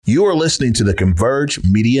You are listening to the Converge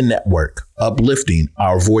Media Network, uplifting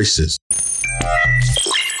our voices.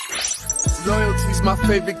 Loyalty's my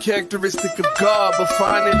favorite characteristic of God, but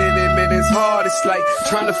finding it in him is hard. It's like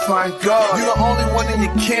trying to find God. You're the only one in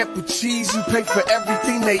your camp with cheese. You pay for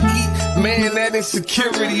everything they eat. Man, that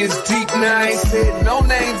insecurity is deep. Now I ain't said no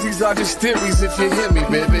names. These are just theories. If you hear me,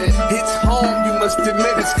 baby, it's home. You must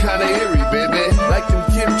admit it's kind of eerie, baby. Like them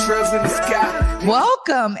chemtrails in the sky.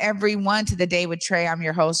 Welcome, everyone, to The Day with Trae. I'm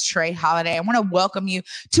your host, Trae Holiday. I want to welcome you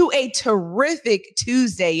to a terrific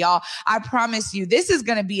Tuesday, y'all. I promise you, this is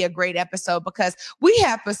going to be a great episode because we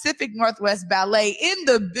have Pacific Northwest Ballet in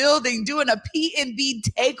the building doing a PNB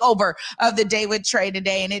takeover of The Day with Trae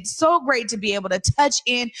today. And it's so great to be able to touch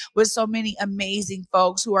in with so many amazing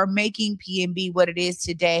folks who are making PNB what it is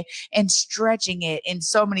today and stretching it in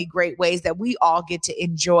so many great ways that we all get to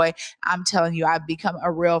enjoy. I'm telling you, I've become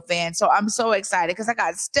a real fan. So I'm so excited because I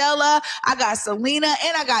got Stella, I got Celena,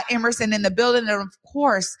 and I got Emerson in the building. And of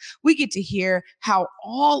course, we get to hear how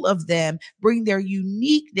all of them bring their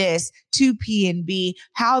uniqueness to PNB,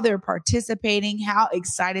 how they're participating, how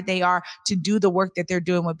excited they are to do the work that they're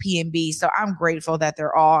doing with PNB. So I'm grateful that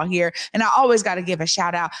they're all here. And I always got to give a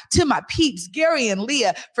shout out to my peeps, Gary and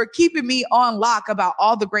Leah, for keeping me on lock about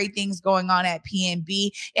all the great things going on at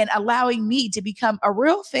PNB and allowing me to become a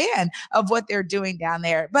real fan of what they're doing down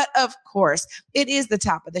there. But of course, it is the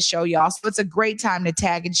top of the show, y'all. So it's a great time to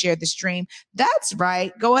tag and share the stream. That's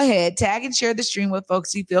right. Go ahead, tag and share the stream with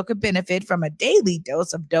folks you feel could benefit from a daily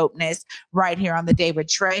dose of dopeness right here on The Day with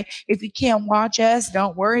Trae. If you can't watch us,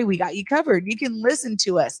 don't worry. We got you covered. You can listen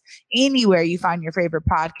to us anywhere you find your favorite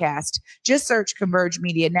podcast. Just search Converge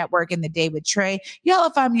Media Network and The Day with Trae. Y'all will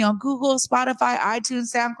find me on Google, Spotify,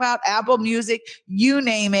 iTunes, SoundCloud, Apple Music, you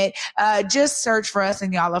name it. Just search for us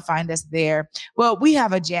and y'all will find us there. Well, we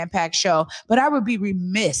have a jam-packed show, but I would be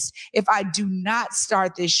remiss if I do not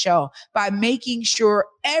start this show by making sure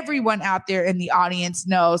everyone out there in the audience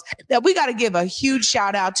knows that we got to give a huge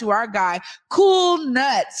shout out to our guy, Cool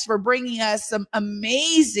Nuts, for bringing us some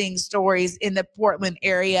amazing stories in the Portland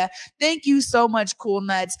area. Thank you so much, Cool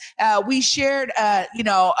Nuts. We shared,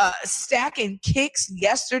 Stack and Kicks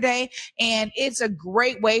yesterday, and it's a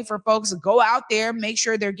great way for folks to go out there, make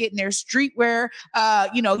sure they're getting their streetwear.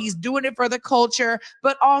 He's doing it for the culture,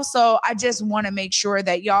 but also I just want to make sure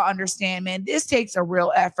that y'all understand, man, this takes a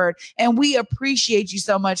real effort, and we appreciate you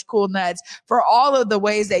so much, Cool Nuts, for all of the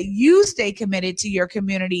ways that you stay committed to your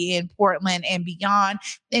community in Portland and beyond,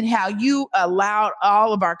 and how you allowed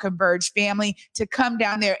all of our Converge family to come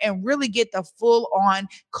down there and really get the full-on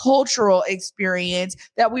cultural experience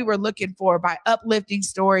that we were looking for by uplifting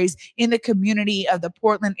stories in the community of the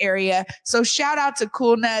Portland area. So shout out to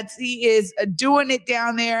Cool Nuts. He is doing it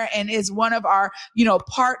down there and is one of our,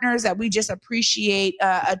 partners that we just appreciate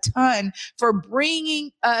a ton for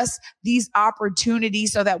bringing us these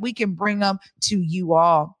opportunities so that we can bring them to you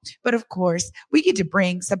all. But of course, we get to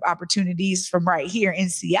bring some opportunities from right here in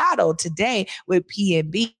Seattle today with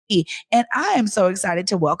PNB. And I am so excited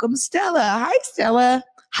to welcome Stella. Hi, Stella.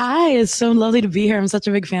 Hi, it's so lovely to be here. I'm such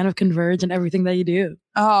a big fan of Converge and everything that you do.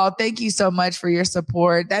 Oh, thank you so much for your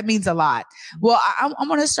support. That means a lot. Well, I'm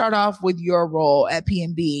going to start off with your role at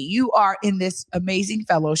PNB. You are in this amazing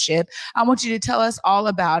fellowship. I want you to tell us all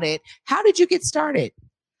about it. How did you get started?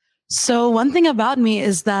 So one thing about me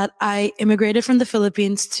is that I immigrated from the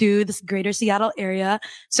Philippines to this greater Seattle area.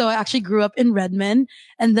 So I actually grew up in Redmond,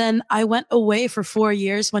 and then I went away for 4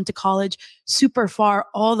 years, went to college super far,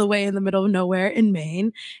 all the way in the middle of nowhere in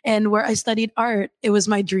Maine, and where I studied art. It was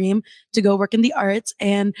my dream to go work in the arts.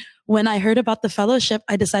 And when I heard about the fellowship,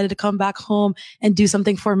 I decided to come back home and do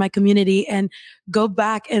something for my community and go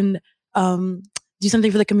back and, do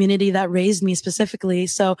something for the community that raised me specifically.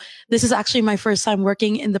 So this is actually my first time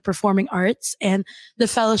working in the performing arts, and the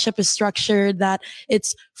fellowship is structured that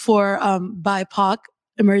it's for BIPOC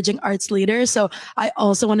emerging arts leaders. So I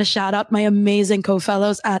also want to shout out my amazing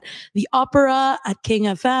co-fellows at the Opera, at King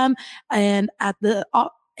FM, and at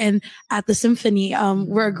the Symphony.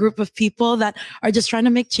 We're a group of people that are just trying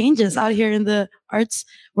to make changes out here in the arts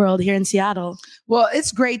world here in Seattle. Well,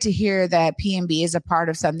 it's great to hear that PNB is a part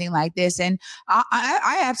of something like this. And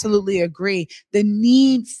I absolutely agree. The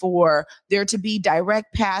need for there to be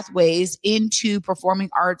direct pathways into performing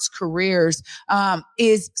arts careers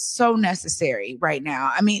is so necessary right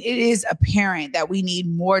now. I mean, it is apparent that we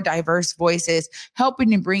need more diverse voices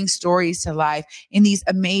helping to bring stories to life in these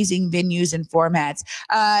amazing venues and formats.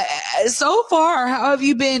 So far, how have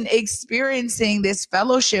you been experiencing this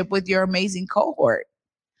fellowship with your amazing cohort?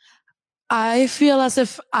 I feel as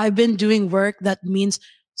if I've been doing work that means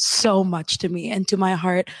so much to me and to my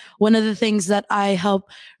heart. One of the things that I help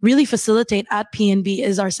really facilitate at PNB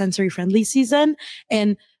is our sensory friendly season.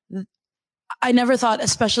 And I never thought,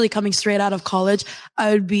 especially coming straight out of college,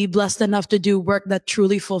 I would be blessed enough to do work that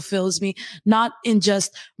truly fulfills me, not in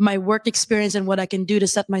just my work experience and what I can do to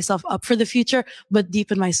set myself up for the future, but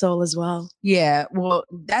deep in my soul as well. Yeah, well,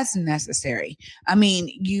 that's necessary. I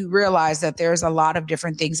mean, you realize that there's a lot of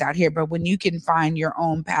different things out here, but when you can find your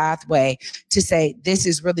own pathway to say, this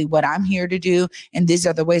is really what I'm here to do, and these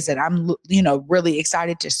are the ways that I'm, really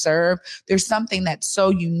excited to serve, there's something that's so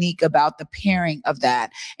unique about the pairing of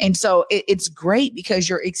that. And so it's great because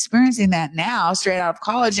you're experiencing that now straight out of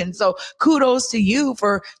college. And so kudos to you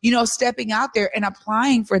for, stepping out there and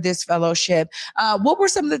applying for this fellowship. What were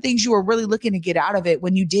some of the things you were really looking to get out of it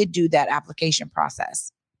when you did do that application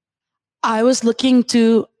process? I was looking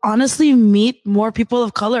to honestly meet more people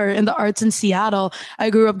of color in the arts in Seattle.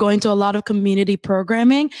 I grew up going to a lot of community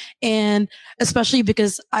programming, and especially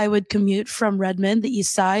because I would commute from Redmond, the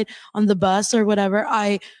east side, on the bus or whatever,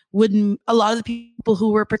 a lot of the people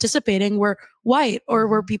who were participating were white or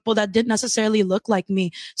were people that didn't necessarily look like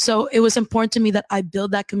me. So it was important to me that I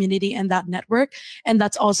build that community and that network. And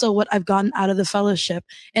that's also what I've gotten out of the fellowship.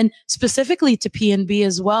 And specifically to PNB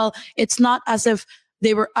as well, it's not as if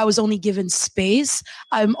I was only given space.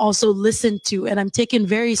 I'm also listened to and I'm taken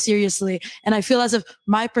very seriously. And I feel as if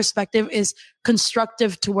my perspective is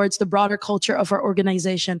constructive towards the broader culture of our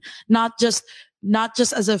organization, not just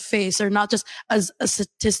as a face or not just as a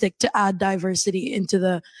statistic to add diversity into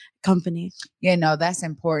the company. That's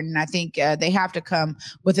important. I think they have to come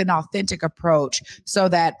with an authentic approach so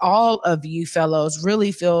that all of you fellows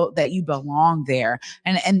really feel that you belong there.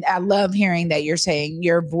 And I love hearing that you're saying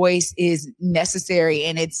your voice is necessary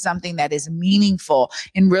and it's something that is meaningful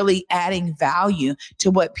and really adding value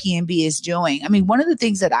to what PNB is doing. I mean, one of the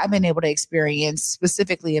things that I've been able to experience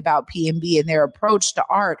specifically about PNB and their approach to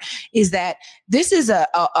art is that this is a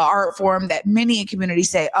art form that many in community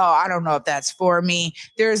say, oh, I don't know if that's for me.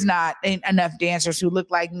 There's not enough dancers who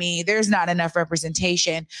look like me. There's not enough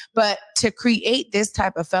representation. But to create this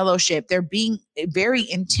type of fellowship, they're being very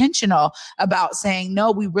intentional about saying,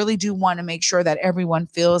 no, we really do want to make sure that everyone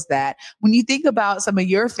feels that. When you think about some of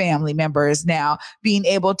your family members now being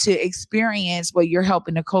able to experience what you're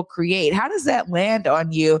helping to co-create, how does that land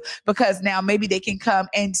on you? Because now maybe they can come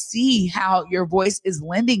and see how your voice is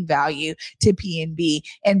lending value to PNB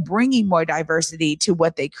and bringing more diversity to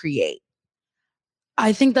what they create.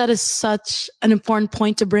 I think that is such an important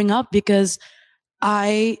point to bring up because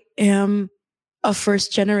I am a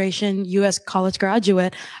first generation US college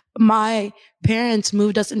graduate. My parents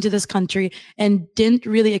moved us into this country and didn't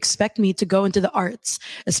really expect me to go into the arts,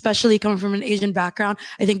 especially coming from an Asian background.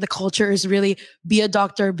 I think the culture is really be a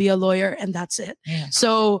doctor, be a lawyer, and that's it. Yeah.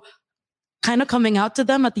 So kind of coming out to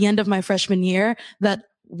them at the end of my freshman year that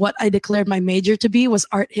what I declared my major to be was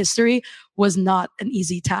art history was not an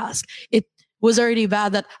easy task. It was already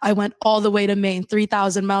bad that I went all the way to Maine,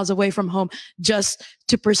 3,000 miles away from home just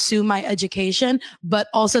to pursue my education, but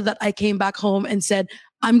also that I came back home and said,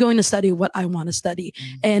 I'm going to study what I want to study.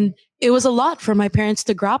 Mm-hmm. And it was a lot for my parents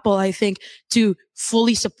to grapple, I think, to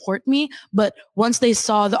fully support me. But once they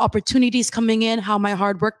saw the opportunities coming in, how my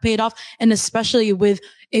hard work paid off, and especially with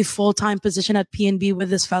a full-time position at PNB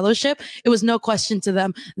with this fellowship, it was no question to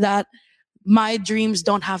them that my dreams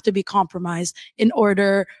don't have to be compromised in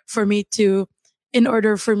order for me to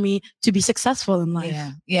be successful in life.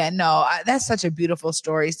 Yeah. No, that's such a beautiful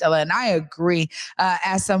story, Stella. And I agree,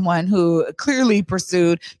 as someone who clearly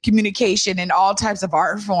pursued communication in all types of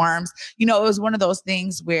art forms, it was one of those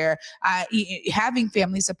things where having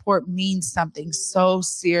family support means something so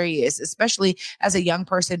serious, especially as a young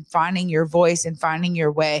person, finding your voice and finding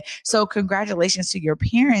your way. So congratulations to your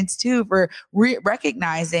parents too, for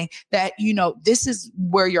recognizing that, this is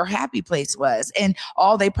where your happy place was. And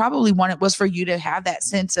all they probably wanted was for you to have that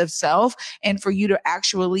sense of self and for you to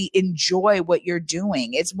actually enjoy what you're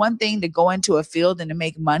doing. It's one thing to go into a field and to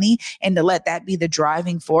make money and to let that be the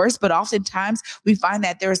driving force. But oftentimes we find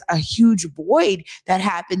that there's a huge void that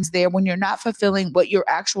happens there when you're not fulfilling what your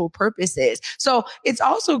actual purpose is. So it's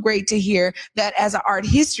also great to hear that as an art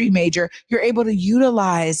history major, you're able to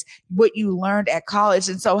utilize what you learned at college.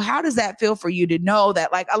 And so how does that feel for you to know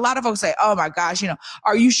that, like, a lot of folks say, oh my gosh,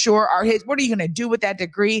 are you sure what are you going to do with that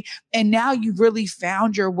degree? And now you've really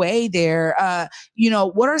found your way there.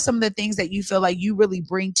 What are some of the things that you feel like you really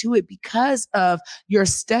bring to it because of your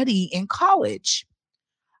study in college?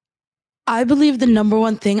 I believe the number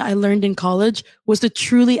one thing I learned in college was to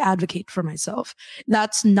truly advocate for myself.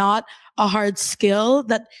 That's not a hard skill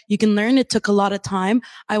that you can learn. It took a lot of time.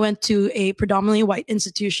 I went to a predominantly white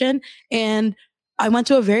institution, and I went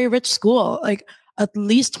to a very rich school. Like at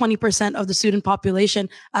least 20% of the student population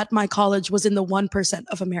at my college was in the 1%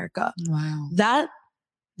 of America. Wow.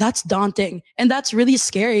 That's daunting and that's really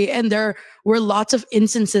scary. And there were lots of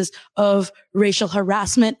instances of racial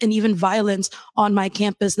harassment and even violence on my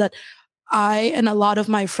campus that I and a lot of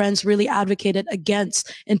my friends really advocated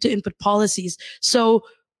against and to input policies. So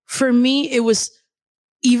for me, it was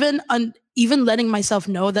even letting myself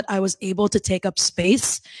know that I was able to take up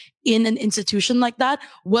space in an institution like that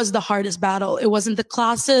was the hardest battle. It wasn't the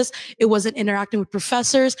classes. It wasn't interacting with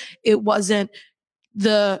professors. It wasn't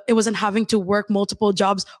having to work multiple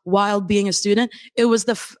jobs while being a student. It was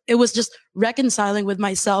just reconciling with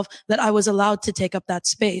myself that I was allowed to take up that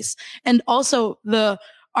space. And also the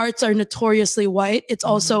arts are notoriously white. It's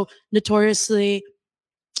also notoriously,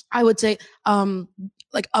 I would say,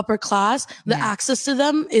 like upper class. The access to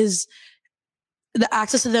them is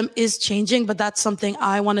changing, but that's something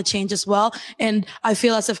I want to change as well. And I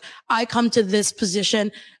feel as if I come to this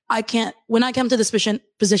position, when I come to this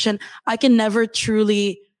position, I can never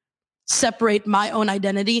truly separate my own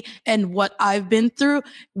identity and what I've been through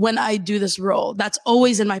when I do this role. That's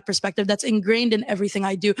always in my perspective. That's ingrained in everything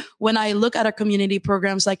I do. When I look at our community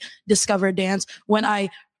programs like Discover Dance, when I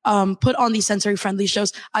put on these sensory friendly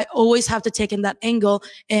shows, I always have to take in that angle.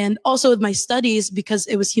 And also with my studies, because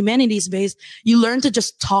it was humanities based, you learn to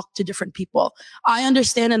just talk to different people. I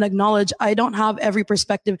understand and acknowledge I don't have every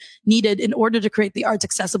perspective needed in order to create the arts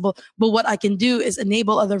accessible. But what I can do is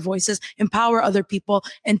enable other voices, empower other people,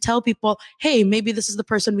 and tell people, hey, maybe this is the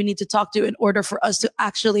person we need to talk to in order for us to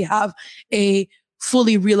actually have a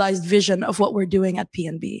fully realized vision of what we're doing at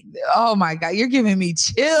PNB. Oh my God, you're giving me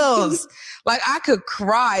chills. Like I could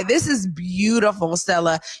cry. This is beautiful,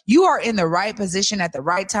 Stella. You are in the right position at the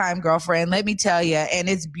right time, girlfriend. Let me tell you. And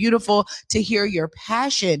it's beautiful to hear your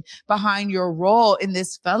passion behind your role in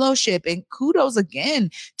this fellowship. And kudos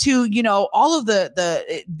again to, all of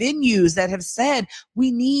the venues that have said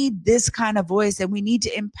we need this kind of voice and we need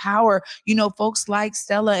to empower, folks like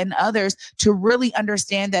Stella and others to really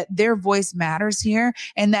understand that their voice matters here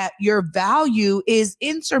and that your value is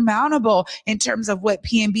insurmountable in terms of what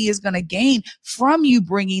PNB is going to gain from you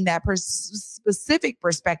bringing that specific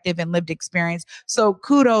perspective and lived experience. So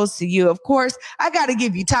kudos to you. Of course, I got to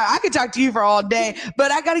give you time. I could talk to you for all day,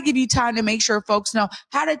 but I got to give you time to make sure folks know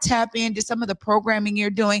how to tap into some of the programming you're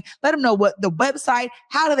doing. Let them know what the website,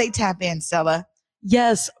 how do they tap in, Stella?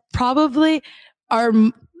 Yes, probably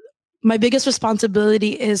my biggest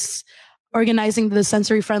responsibility is organizing the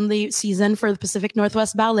sensory-friendly season for the Pacific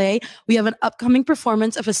Northwest Ballet. We have an upcoming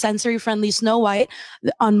performance of a sensory-friendly Snow White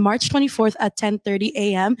on March 24th at 10:30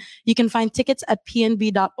 a.m. You can find tickets at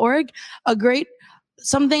pnb.org.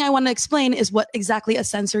 Something I want to explain is what exactly a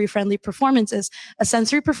sensory-friendly performance is. A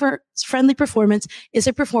sensory-friendly performance is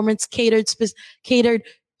a performance catered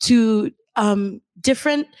to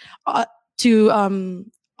different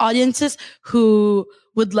audiences who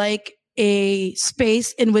would like a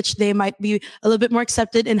space in which they might be a little bit more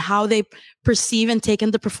accepted in how they perceive and take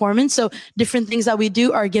in the performance. So different things that we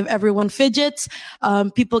do are give everyone fidgets.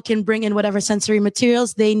 People can bring in whatever sensory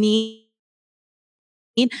materials they need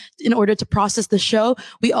in order to process the show.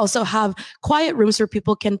 We also have quiet rooms where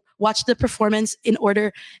people can watch the performance in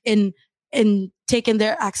take in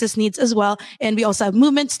their access needs as well. And we also have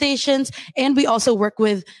movement stations, and we also work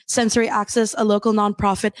with Sensory Access, a local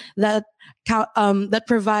nonprofit that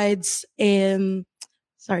provides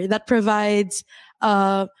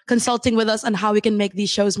consulting with us on how we can make these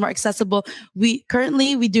shows more accessible. We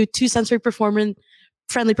do 2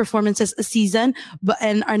 friendly performances a season,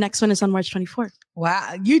 and our next one is on March 24th.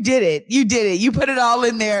 Wow. You did it. You put it all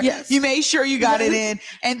in there. Yes. You made sure you got it in.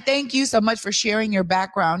 And thank you so much for sharing your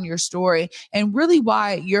background, your story, and really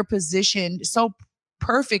why you're positioned so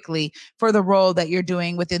perfectly for the role that you're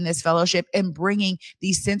doing within this fellowship and bringing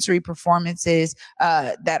these sensory performances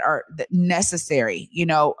that are necessary,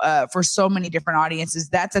 for so many different audiences.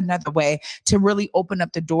 That's another way to really open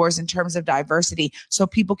up the doors in terms of diversity so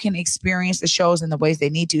people can experience the shows in the ways they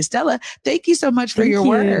need to. Stella, thank you so much for your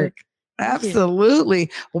work.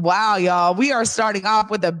 Absolutely. Wow, y'all. We are starting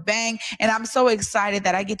off with a bang, and I'm so excited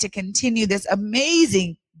that I get to continue this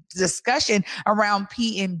amazing discussion around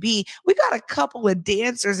PNB. We got a couple of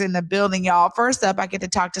dancers in the building, y'all. First up, I get to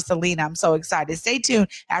talk to Celena. I'm so excited. Stay tuned.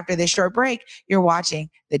 After this short break, you're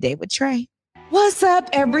watching The Day with Trae. What's up,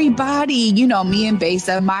 everybody? You know, me and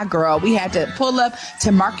Besa, my girl, we had to pull up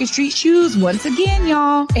to Market Street Shoes once again,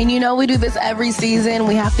 y'all. And you know, we do this every season.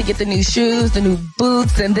 We have to get the new shoes, the new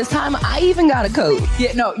boots, and this time I even got a coat.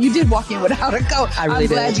 Yeah, no, you did walk in without a coat. I really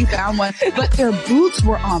I'm glad you found one. But their boots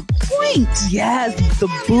were on point. Yes, the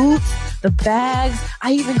boots, the bags.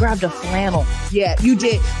 I even grabbed a flannel. Yeah, you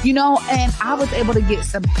did. You know, and I was able to get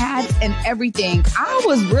some hats and everything. I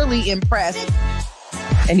was really impressed.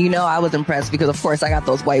 And you know, I was impressed because, of course, I got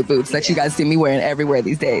those white boots that you guys see me wearing everywhere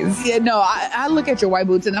these days. Yeah, no, I look at your white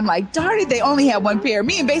boots and I'm like, darn it, they only have one pair.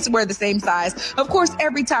 Me and Basa wear the same size. Of course,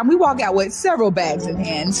 every time we walk out with several bags in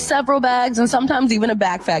hand. Several bags and sometimes even a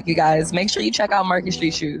backpack, you guys. Make sure you check out Market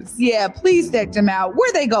Street Shoes. Yeah, please deck them out.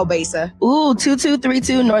 Where they go, Basa? Ooh,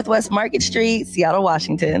 2232 Northwest Market Street, Seattle,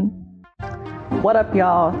 Washington. What up,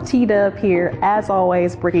 y'all? T-Dub here, as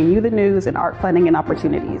always, bringing you the news and art funding and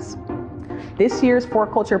opportunities. This year's For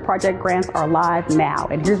Culture Project grants are live now,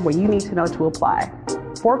 and here's what you need to know to apply.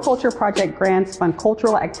 For Culture Project grants fund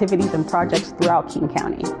cultural activities and projects throughout King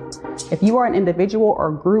County. If you are an individual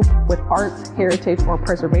or group with arts, heritage, or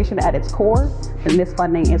preservation at its core, then this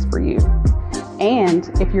funding is for you. And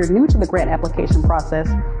if you're new to the grant application process,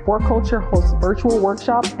 For Culture hosts virtual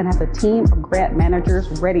workshops and has a team of grant managers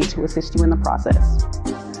ready to assist you in the process.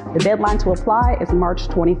 The deadline to apply is March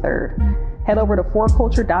 23rd. Head over to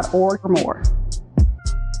forculture.org for more.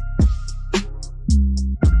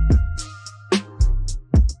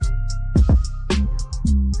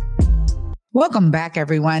 Welcome back,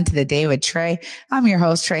 everyone, to the Day with Trae. I'm your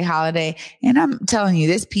host, Trae Holiday, and I'm telling you,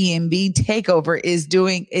 this PNB takeover is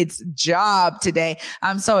doing its job today.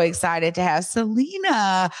 I'm so excited to have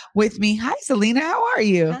Celena with me. Hi, Celena. How are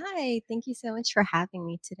you? Hi. Thank you so much for having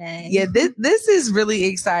me today. Yeah, this is really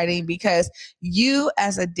exciting because you,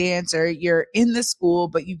 as a dancer, you're in the school,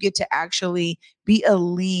 but you get to actually be a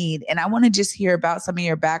lead. And I want to just hear about some of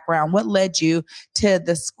your background. What led you to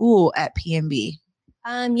the school at PNB?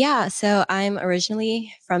 So I'm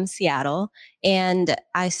originally from Seattle and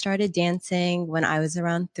I started dancing when I was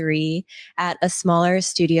around 3 at a smaller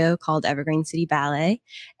studio called Evergreen City Ballet.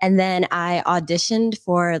 And then I auditioned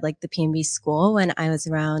for like the PNB school when I was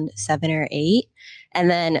around 7 or 8. And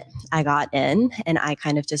then I got in and I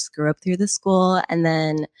kind of just grew up through the school. And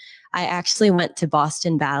then I actually went to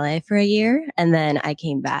Boston Ballet for a year and then I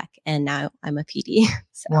came back and now I'm a PD.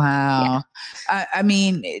 So, wow. Yeah. I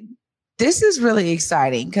mean, this is really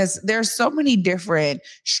exciting because there's so many different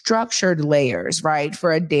structured layers, right?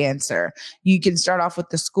 For a dancer, you can start off with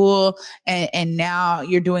the school and now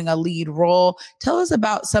you're doing a lead role. Tell us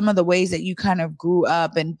about some of the ways that you kind of grew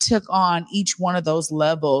up and took on each one of those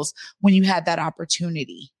levels when you had that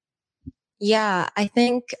opportunity. Yeah, I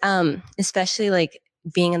think, especially like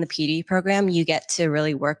being in the PD program, you get to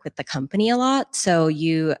really work with the company a lot. So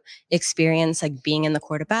you experience like being in the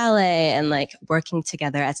corps de ballet and like working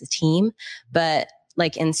together as a team. But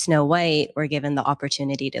like in Snow White, we're given the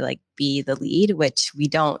opportunity to like be the lead, which we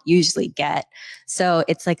don't usually get. So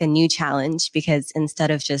it's like a new challenge because instead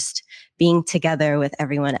of just being together with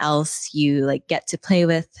everyone else, you like get to play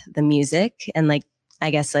with the music and like, I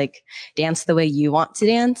guess like dance the way you want to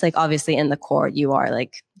dance. Like obviously in the corps, you are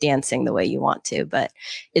like dancing the way you want to, but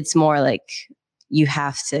it's more like you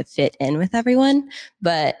have to fit in with everyone.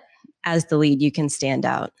 But as the lead, you can stand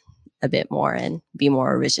out a bit more and be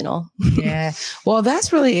more original. Yeah. Well,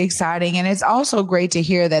 that's really exciting. And it's also great to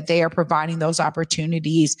hear that they are providing those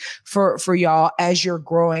opportunities for y'all as you're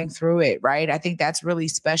growing through it. Right. I think that's really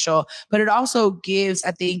special, but it also gives, I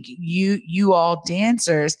think you all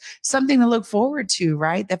dancers something to look forward to,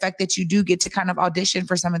 right? The fact that you do get to kind of audition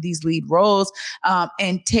for some of these lead roles,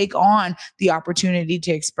 and take on the opportunity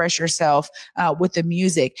to express yourself, with the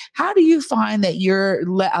music. How do you find that you're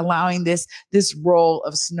allowing this role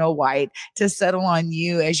of Snow White to settle on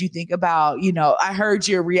you as you think about, I heard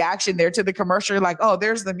your reaction there to the commercial, like, oh,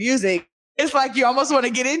 there's the music. It's like you almost want to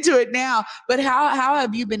get into it now. But how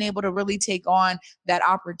have you been able to really take on that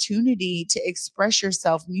opportunity to express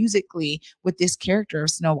yourself musically with this character of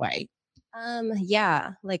Snow White?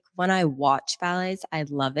 Yeah, like when I watch ballets, I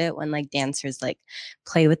love it when like dancers like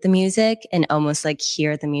play with the music and almost like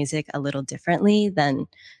hear the music a little differently than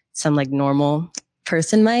some like normal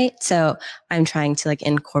person might. So I'm trying to like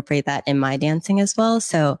incorporate that in my dancing as well.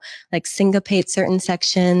 So like syncopate certain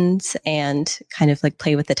sections and kind of like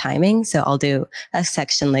play with the timing. So I'll do a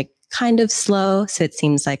section like kind of slow. So it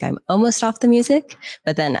seems like I'm almost off the music,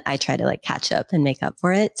 but then I try to like catch up and make up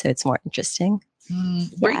for it. So it's more interesting.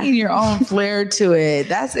 Bringing your own flair to it.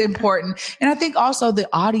 That's important. And I think also the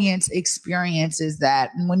audience experiences that.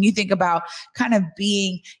 And when you think about kind of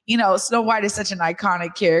being, Snow White is such an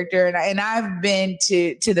iconic character. And I've been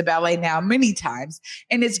to the ballet now many times.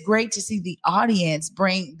 And it's great to see the audience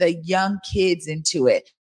bring the young kids into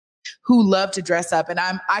it who love to dress up. And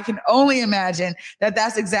I can only imagine that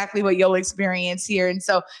that's exactly what you'll experience here. And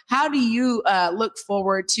so how do you look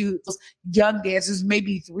forward to those young dancers,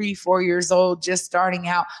 maybe 3-4 years old, just starting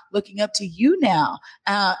out, looking up to you now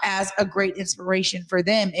as a great inspiration for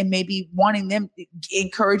them and maybe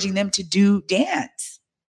encouraging them to do dance?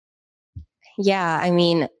 Yeah, I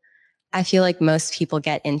mean, I feel like most people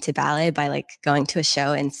get into ballet by like going to a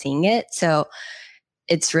show and seeing it. So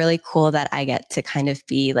it's really cool that I get to kind of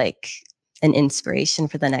be like an inspiration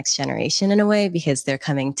for the next generation in a way, because they're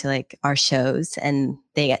coming to like our shows and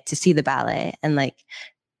they get to see the ballet, and like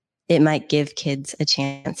it might give kids a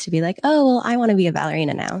chance to be like, oh, well, I want to be a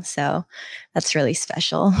ballerina now. So that's really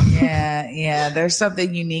special. Yeah. There's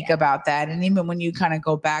something unique about that. And even when you kind of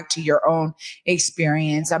go back to your own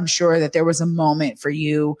experience, I'm sure that there was a moment for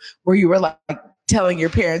you where you were like, telling your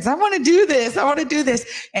parents, I want to do this. I want to do this.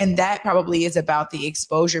 And that probably is about the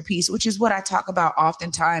exposure piece, which is what I talk about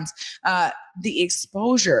oftentimes. The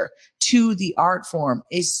exposure to the art form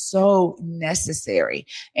is so necessary.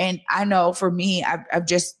 And I know for me, I've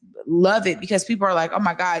just love it because people are like, oh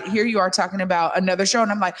my God, here you are talking about another show.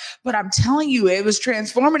 And I'm like, but I'm telling you, it was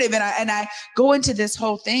transformative. And I go into this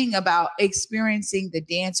whole thing about experiencing the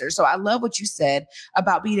dancer. So I love what you said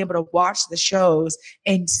about being able to watch the shows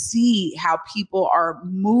and see how people are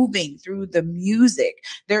moving through the music.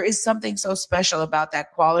 There is something so special about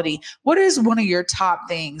that quality. What is one of your top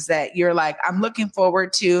things that you're like, I'm looking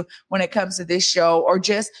forward to when it comes to this show, or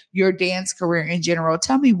just your dance career in general?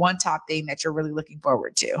 Tell me one top thing that you're really looking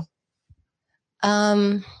forward to.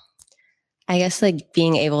 I guess like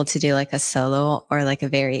being able to do like a solo or like a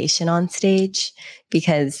variation on stage,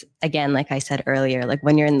 because again, like I said earlier, like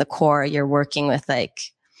when you're in the core, you're working with like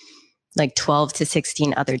 12 to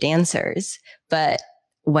 16 other dancers, but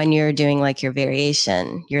when you're doing like your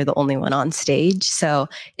variation, you're the only one on stage. So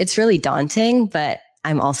it's really daunting, but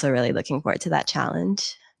I'm also really looking forward to that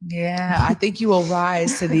challenge. Yeah, I think you will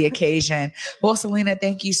rise to the occasion. Well, Celena,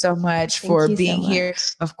 thank you so much for being here.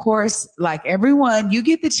 Of course, like everyone, you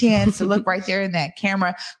get the chance to look right there in that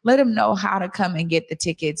camera. Let them know how to come and get the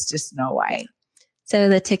tickets to Snow White. So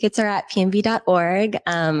the tickets are at pnb.org.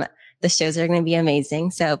 The shows are going to be amazing.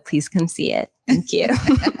 So please come see it. Thank you.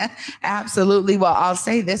 Absolutely. Well, I'll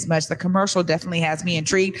say this much. The commercial definitely has me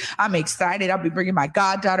intrigued. I'm excited. I'll be bringing my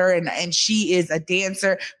goddaughter, and she is a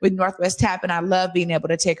dancer with Northwest Tap. And I love being able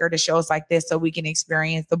to take her to shows like this so we can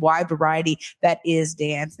experience the wide variety that is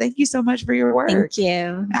dance. Thank you so much for your work. Thank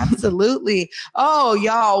you. Absolutely. Oh,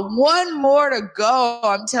 y'all, one more to go.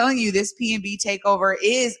 I'm telling you, this PNB takeover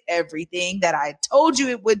is everything that I told you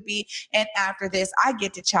it would be. And after this, I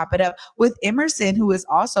get to chop it up with Emerson, who is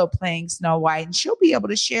also playing Snow White. And she'll be able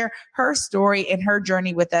to share her story and her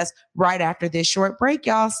journey with us right after this short break.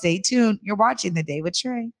 Y'all stay tuned. You're watching The Day with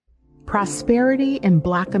Trae. Prosperity in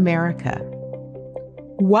Black America.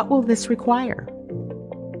 What will this require?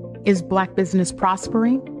 Is Black business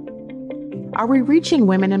prospering? Are we reaching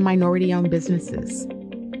women and minority-owned businesses?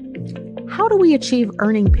 How do we achieve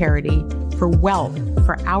earning parity for wealth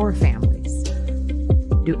for our families?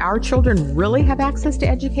 Do our children really have access to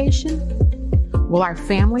education? Will our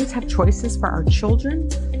families have choices for our children?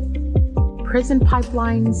 Prison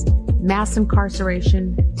pipelines, mass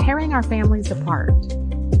incarceration, tearing our families apart.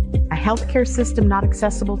 A healthcare system not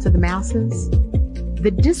accessible to the masses.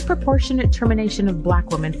 The disproportionate termination of Black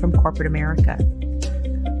women from corporate America.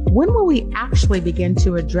 When will we actually begin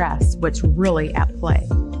to address what's really at play?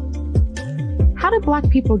 How do Black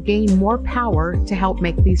people gain more power to help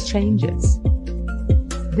make these changes?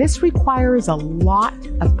 This requires a lot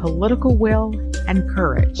of political will and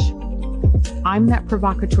courage. I'm that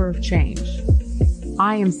provocateur of change.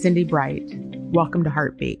 I am Cindy Bright. Welcome to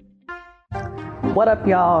Heartbeat. What up,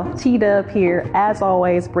 y'all? T-Dub here, as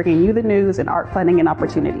always, bringing you the news and art funding and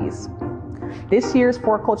opportunities. This year's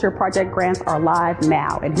For Culture Project grants are live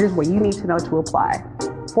now, and here's what you need to know to apply.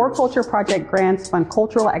 For Culture Project grants fund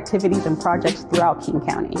cultural activities and projects throughout King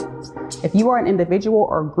County. If you are an individual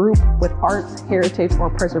or group with arts, heritage, or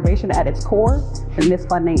preservation at its core, then this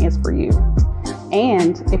funding is for you.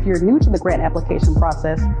 And if you're new to the grant application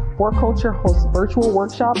process, For Culture hosts virtual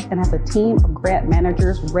workshops and has a team of grant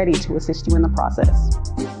managers ready to assist you in the process.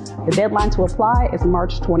 The deadline to apply is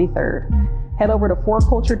March 23rd. Head over to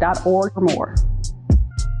forculture.org for more.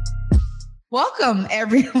 Welcome,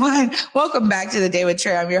 everyone. Welcome back to the Day with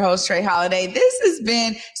Trae. I'm your host, Trae Holiday. This has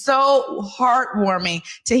been so heartwarming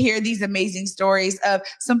to hear these amazing stories of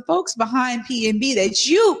some folks behind PNB that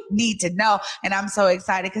you need to know. And I'm so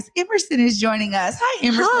excited because Emerson is joining us. Hi,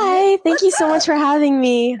 Emerson. Hi. Thank you so much for having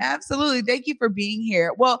me. Absolutely. Thank you for being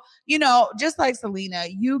here. Well, you know, just like Celena,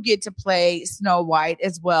 you get to play Snow White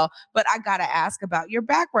as well. But I got to ask about your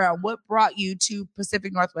background. What brought you to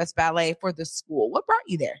Pacific Northwest Ballet for the school? What brought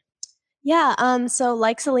you there? Yeah, so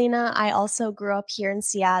like Celena, I also grew up here in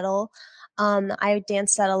Seattle. I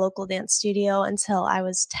danced at a local dance studio until I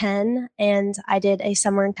was 10, and I did a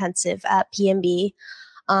summer intensive at PNB.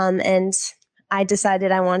 And I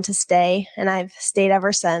decided I wanted to stay, and I've stayed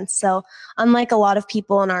ever since. So unlike a lot of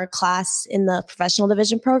people in our class in the professional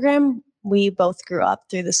division program, we both grew up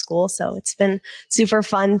through the school. So it's been super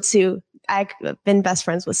fun I've been best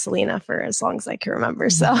friends with Celena for as long as I can remember.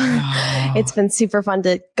 So it's been super fun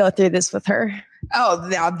to go through this with her. Oh,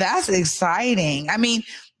 now that's exciting. I mean,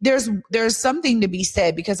 there's something to be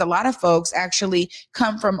said because a lot of folks actually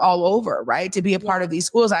come from all over, right? To be a part of these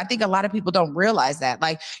schools. I think a lot of people don't realize that.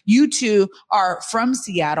 Like you two are from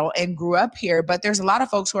Seattle and grew up here, but there's a lot of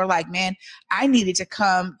folks who are like, man, I needed to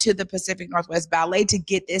come to the Pacific Northwest Ballet to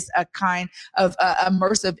get this a kind of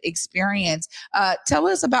immersive experience. Tell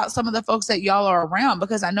us about some of the folks that y'all are around,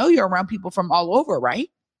 because I know you're around people from all over, right?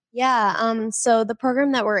 Yeah. So the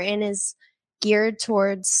program that we're in is geared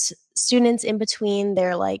towards students in between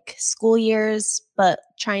their like school years, but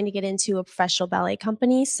trying to get into a professional ballet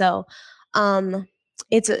company. So PNB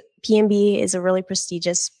is a really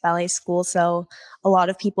prestigious ballet school. So a lot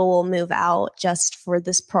of people will move out just for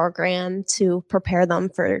this program to prepare them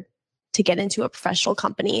to get into a professional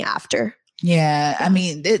company after. Yeah. I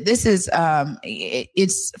mean, this is,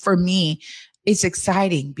 it's for me, it's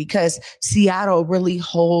exciting because Seattle really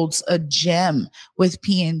holds a gem with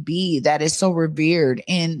PNB that is so revered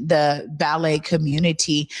in the ballet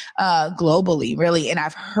community globally, really. And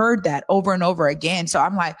I've heard that over and over again. So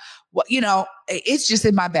I'm like, well, you know, it's just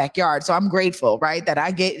in my backyard. So I'm grateful, right? That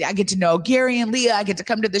I get to know Gary and Leah. I get to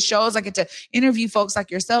come to the shows. I get to interview folks like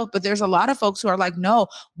yourself. But there's a lot of folks who are like, no,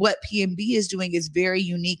 what PNB is doing is very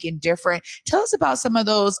unique and different. Tell us about some of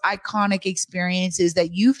those iconic experiences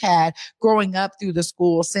that you've had growing up through the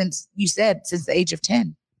school since the age of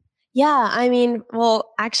 10. Yeah, I mean,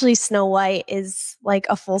 well, actually Snow White is like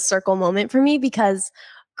a full circle moment for me because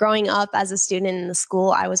growing up as a student in the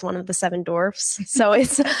school, I was one of the 7 dwarfs. So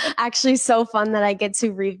it's actually so fun that I get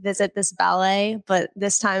to revisit this ballet, but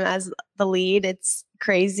this time as the lead. It's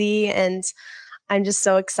crazy and I'm just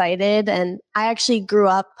so excited. And I actually grew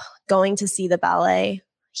up going to see the ballet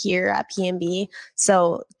here at PNB.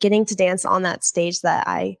 So getting to dance on that stage that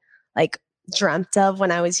I like dreamt of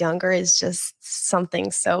when I was younger is just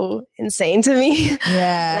something so insane to me.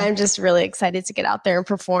 Yeah. And I'm just really excited to get out there and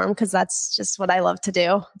perform because that's just what I love to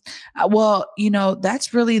do. Well, you know,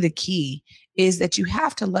 that's really the key, is that you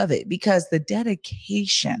have to love it, because the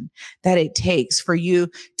dedication that it takes for you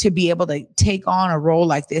to be able to take on a role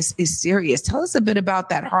like this is serious. Tell us a bit about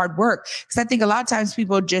that hard work. Because I think a lot of times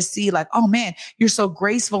people just see like, oh man, you're so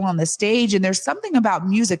graceful on the stage. And there's something about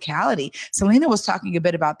musicality. Celena was talking a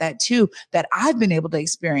bit about that too, that I've been able to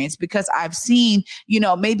experience because I've seen, you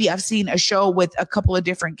know, maybe I've seen a show with a couple of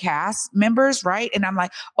different cast members, right? And I'm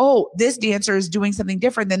like, oh, this dancer is doing something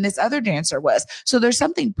different than this other dancer was. So there's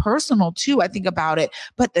something personal too, I think, about it,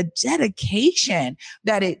 but the dedication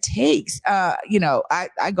that it takes, you know,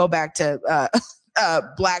 I go back to,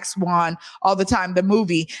 Black Swan all the time, the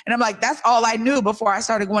movie. And I'm like, that's all I knew before I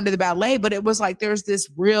started going to the ballet. But it was like, there's this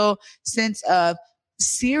real sense of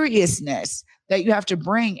seriousness that you have to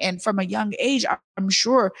bring. And from a young age, I'm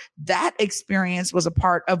sure that experience was a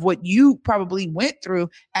part of what you probably went through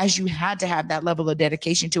as you had to have that level of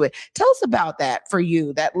dedication to it. Tell us about that for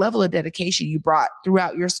you, that level of dedication you brought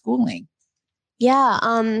throughout your schooling. Yeah.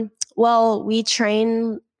 Well, we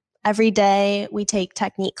train every day. We take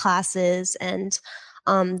technique classes and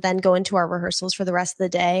then go into our rehearsals for the rest of the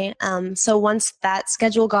day. So once that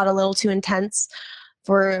schedule got a little too intense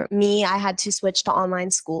for me, I had to switch to online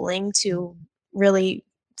schooling to really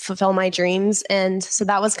fulfill my dreams. And so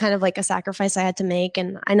that was kind of like a sacrifice I had to make.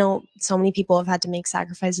 And I know so many people have had to make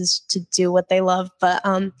sacrifices to do what they love, but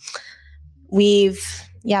we've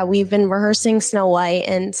been rehearsing Snow White,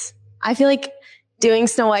 and I feel like doing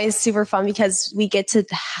Snow White is super fun because we get to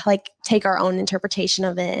like take our own interpretation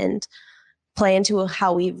of it and play into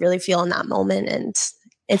how we really feel in that moment. And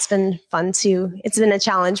it's been fun it's been a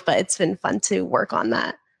challenge, but it's been fun to work on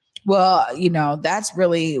that. Well, that's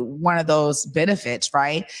really one of those benefits,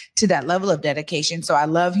 right? To that level of dedication. So I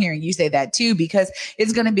love hearing you say that too, because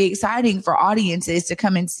it's going to be exciting for audiences to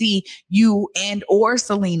come and see you and or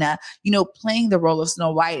Celena, playing the role of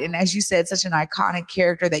Snow White. And as you said, such an iconic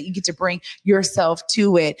character that you get to bring yourself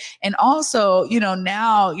to it. And also,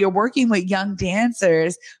 now you're working with young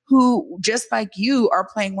dancers who, just like you, are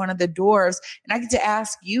playing one of the dwarves. And I get to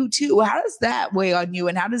ask you too, how does that weigh on you?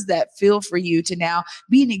 And how does that feel for you to now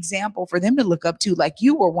be an example for them to look up to, like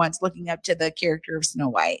you were once looking up to the character of Snow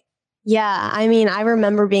White? Yeah, I mean, I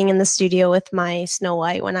remember being in the studio with my Snow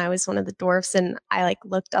White when I was one of the dwarfs, and I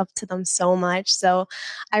looked up to them so much. So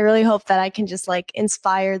I really hope that I can just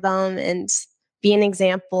inspire them and be an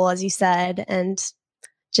example, as you said, and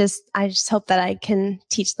I just hope that I can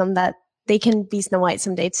teach them that they can be Snow White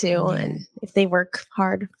someday too, and if they work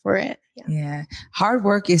hard for it. Yeah. Hard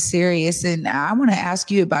work is serious. And I want to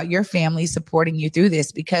ask you about your family supporting you through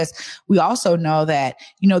this, because we also know that,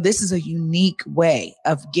 this is a unique way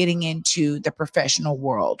of getting into the professional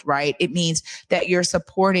world, right? It means that you're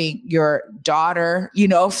supporting your daughter,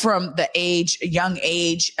 from the young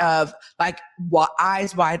age of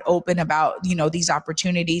eyes wide open about, these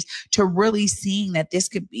opportunities, to really seeing that this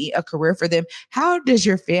could be a career for them. How does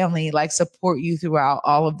your family support you throughout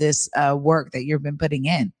all of this work that you've been putting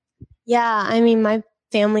in? Yeah, I mean, my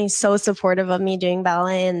family's so supportive of me doing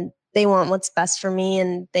ballet, and they want what's best for me,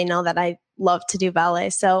 and they know that I love to do ballet.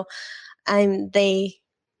 So they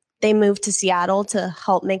moved to Seattle to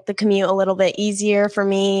help make the commute a little bit easier for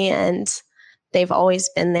me, and they've always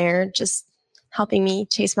been there just helping me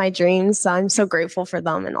chase my dreams. So I'm so grateful for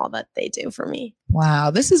them and all that they do for me.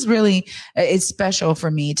 Wow. This is really, it's special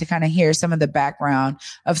for me to kind of hear some of the background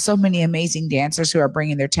of so many amazing dancers who are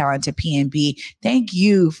bringing their talent to PNB. Thank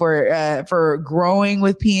you for growing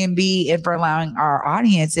with PNB and for allowing our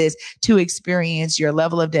audiences to experience your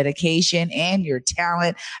level of dedication and your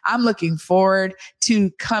talent. I'm looking forward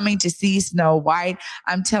to coming to see Snow White.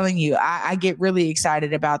 I'm telling you, I get really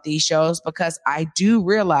excited about these shows, because I do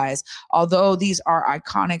realize, although these are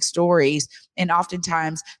iconic stories, and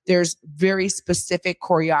oftentimes there's very specific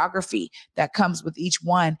choreography that comes with each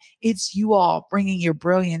one, it's you all bringing your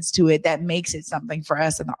brilliance to it that makes it something for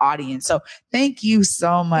us in the audience. So thank you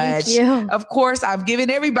so much. Thank you. Of course, I've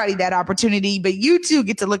given everybody that opportunity, but you too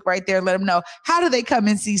get to look right there and let them know, how do they come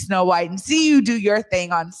and see Snow White and see you do your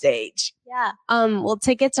thing on stage? Yeah. Well,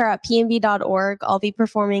 tickets are at pnb.org. I'll be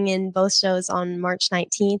performing in both shows on March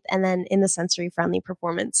 19th and then in the Sensory Friendly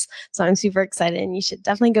performance. So I'm super excited, and you should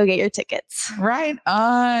definitely go get your tickets. Right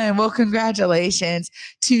on. Well, congratulations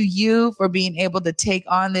to you for being able to take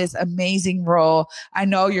on this amazing role. I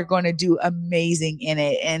know you're going to do amazing in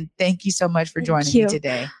it. And thank you so much for joining me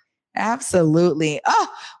today. Absolutely. Oh,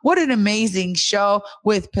 what an amazing show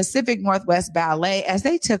with Pacific Northwest Ballet as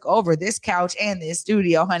they took over this couch and this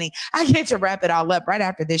studio, honey. I get to wrap it all up right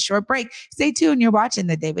after this short break. Stay tuned. You're watching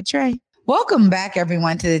The Day with Trae. Welcome back,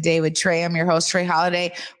 everyone, to The Day with Trae. I'm your host, Trae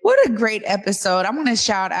Holiday. What a great episode. I want to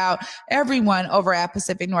shout out everyone over at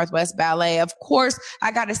Pacific Northwest Ballet. Of course,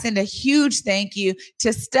 I got to send a huge thank you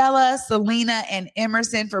to Stella, Celena, and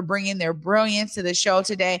Emerson for bringing their brilliance to the show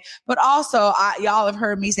today. But also, y'all have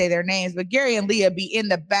heard me say their names, but Gary and Leah be in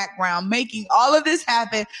the background making all of this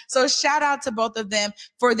happen. So shout out to both of them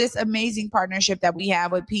for this amazing partnership that we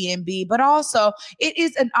have with PNB. But also, it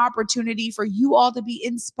is an opportunity for you all to be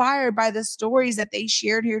inspired by the stories that they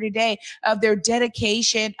shared here today of their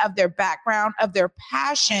dedication, of their background, of their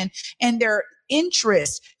passion, and their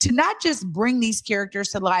interest to not just bring these characters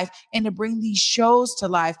to life and to bring these shows to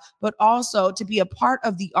life, but also to be a part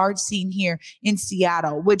of the art scene here in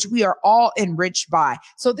Seattle, which we are all enriched by.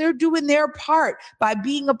 So they're doing their part by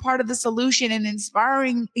being a part of the solution and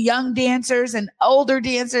inspiring young dancers and older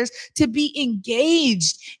dancers to be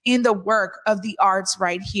engaged in the work of the arts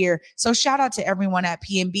right here. So shout out to everyone at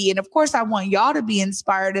PNB. And of course, I want y'all to be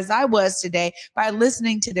inspired as I was today by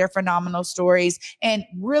listening to their phenomenal stories and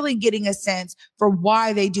really getting a sense for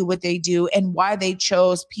why they do what they do and why they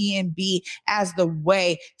chose PNB as the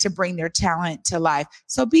way to bring their talent to life.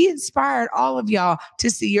 So be inspired, all of y'all,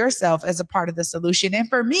 to see yourself as a part of the solution. And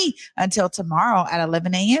for me, until tomorrow at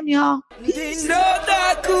 11 a.m., y'all.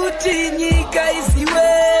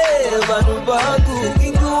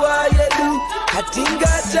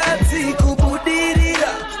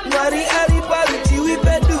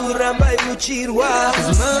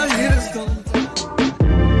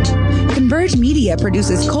 Converge Media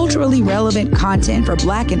produces culturally relevant content for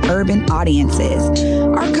Black and urban audiences.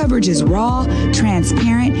 Our coverage is raw,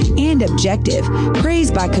 transparent, and objective,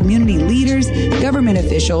 praised by community leaders, government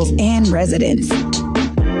officials, and residents.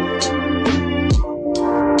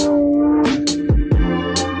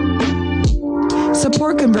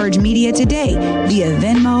 Support Converge Media today via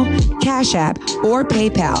Venmo, Cash App, or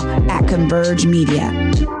PayPal at Converge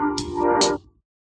Media.